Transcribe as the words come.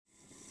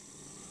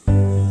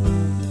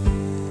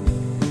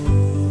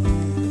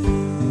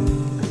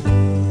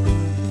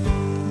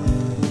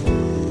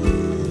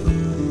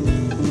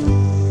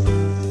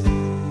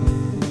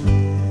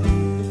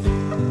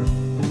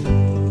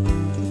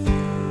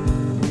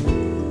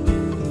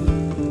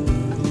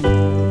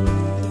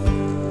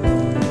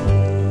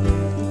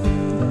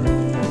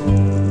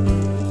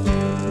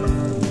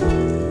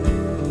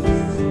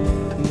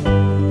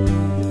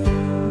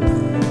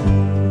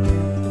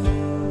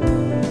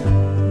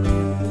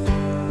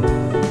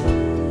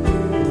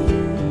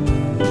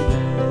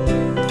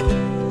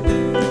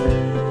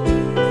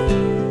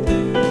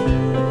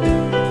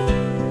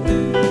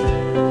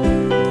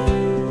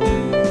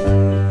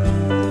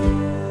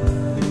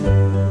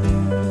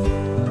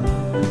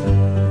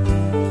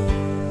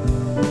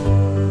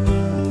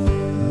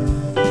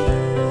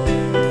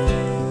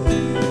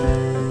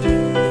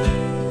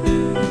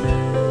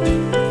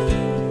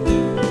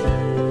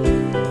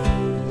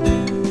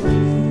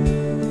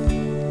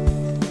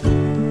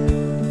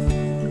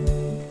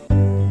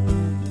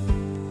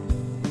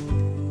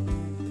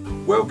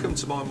Welcome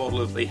to my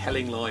model of the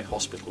Hellingly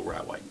Hospital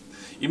Railway.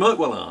 You might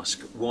well ask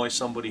why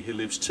somebody who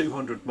lives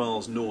 200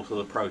 miles north of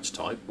the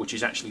prototype, which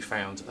is actually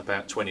found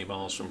about 20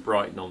 miles from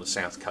Brighton on the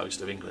south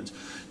coast of England,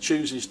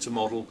 chooses to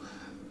model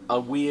a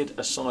weird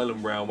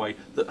asylum railway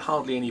that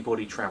hardly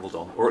anybody travelled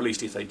on, or at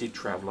least if they did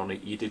travel on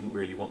it, you didn't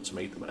really want to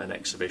meet them at an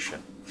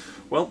exhibition.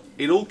 Well,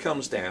 it all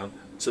comes down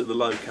to the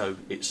loco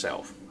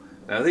itself.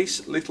 Now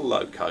this little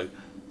loco,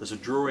 there's a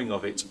drawing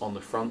of it on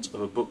the front of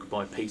a book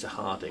by Peter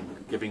Harding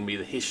giving me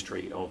the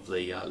history of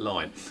the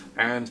line,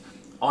 and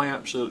I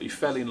absolutely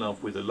fell in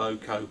love with the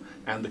loco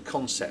and the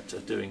concept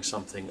of doing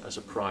something as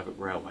a private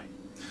railway.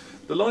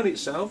 The line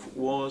itself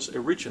was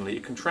originally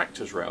a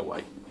contractor's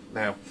railway.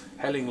 Now,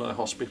 Hellingly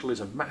Hospital is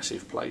a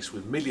massive place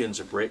with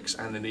millions of bricks,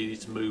 and they needed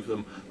to move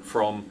them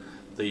from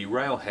the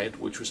railhead,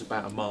 which was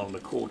about 1.25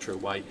 miles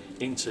away,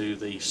 into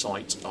the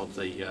site of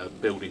the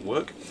building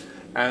work.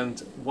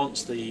 And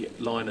once the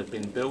line had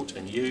been built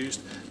and used,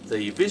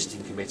 the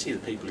visiting committee, the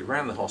people who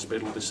ran the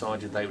hospital,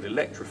 decided they would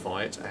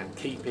electrify it and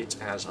keep it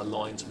as a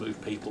line to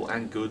move people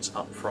and goods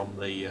up from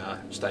the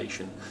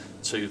station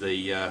to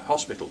the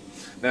hospital.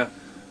 Now,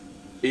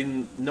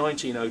 in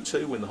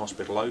 1902, when the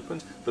hospital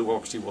opened, there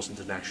obviously wasn't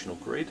a national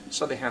grid,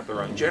 so they had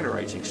their own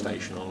generating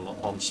station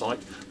on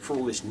site for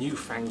all this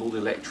newfangled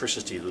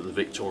electricity that the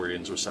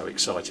Victorians were so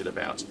excited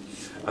about.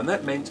 And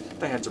that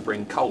meant they had to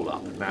bring coal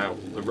up. Now,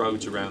 the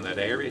roads around that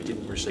area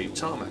didn't receive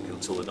tarmac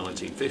until the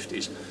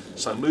 1950s,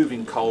 so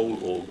moving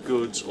coal or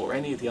goods or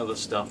any of the other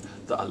stuff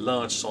that a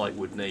large site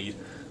would need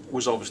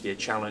was obviously a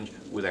challenge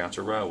without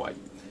a railway.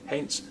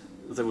 Hence,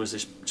 there was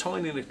this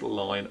tiny little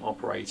line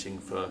operating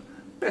for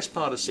best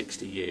part of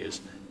 60 years,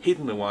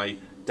 hidden away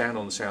down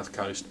on the south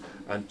coast,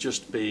 and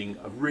just being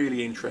a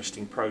really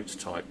interesting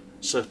prototype,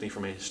 certainly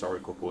from a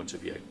historical point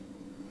of view.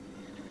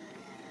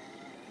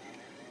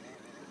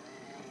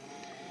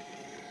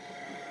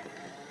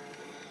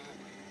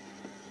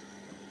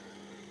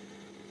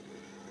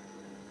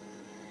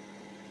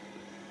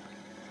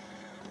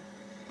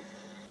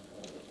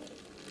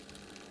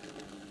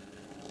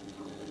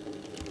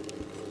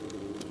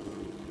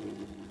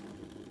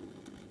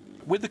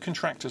 With the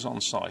contractors on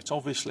site,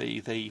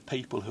 obviously the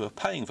people who are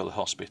paying for the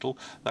hospital,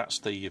 that's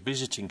the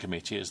visiting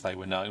committee as they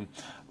were known,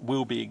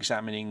 will be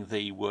examining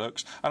the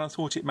works, and I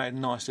thought it made a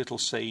nice little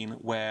scene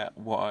where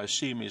what I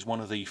assume is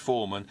one of the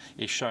foremen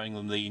is showing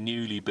them the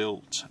newly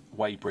built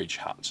weighbridge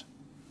hut.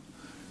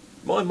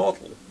 My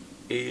model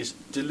is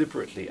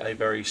deliberately a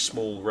very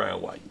small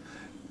railway.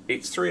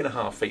 It's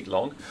 3.5 feet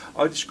long.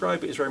 I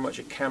describe it as very much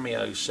a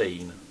cameo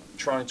scene,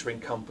 trying to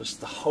encompass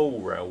the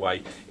whole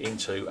railway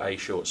into a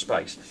short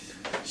space.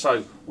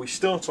 So we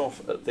start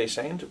off at this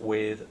end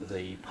with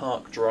the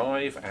park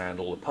drive and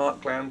all the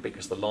parkland,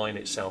 because the line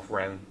itself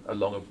ran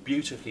along a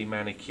beautifully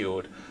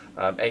manicured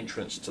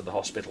entrance to the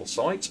hospital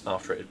site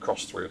after it had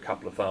crossed through a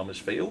couple of farmers'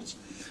 fields.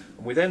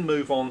 And we then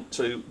move on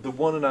to the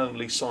one and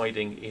only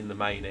siding in the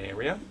main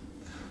area,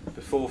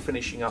 before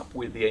finishing up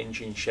with the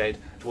engine shed.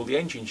 Well, the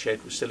engine shed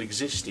still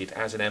existed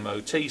as an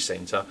MOT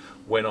centre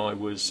when I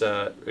was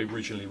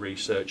originally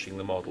researching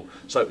the model,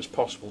 so it was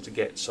possible to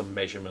get some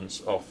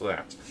measurements off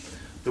that.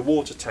 The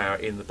water tower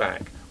in the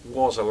back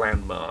was a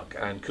landmark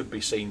and could be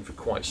seen for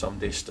quite some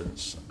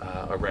distance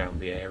around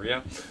the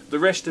area. The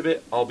rest of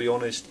it, I'll be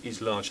honest, is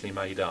largely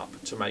made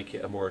up to make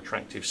it a more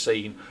attractive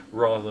scene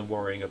rather than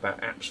worrying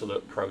about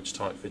absolute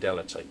prototype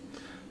fidelity.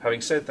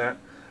 Having said that,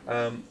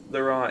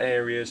 there are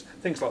areas,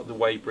 things like the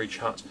weighbridge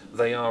hut,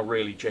 they are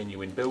really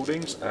genuine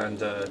buildings,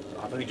 and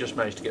I've only just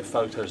managed to get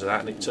photos of that,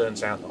 and it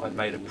turns out that I've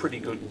made a pretty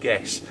good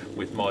guess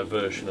with my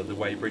version of the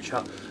weighbridge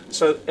hut.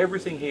 So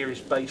everything here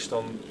is based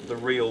on the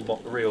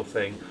real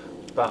thing,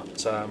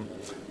 but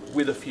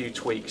with a few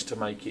tweaks to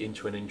make it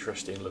into an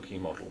interesting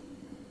looking model.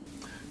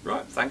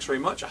 Right, thanks very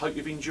much. I hope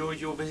you've enjoyed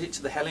your visit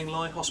to the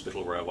Hellingly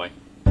Hospital Railway.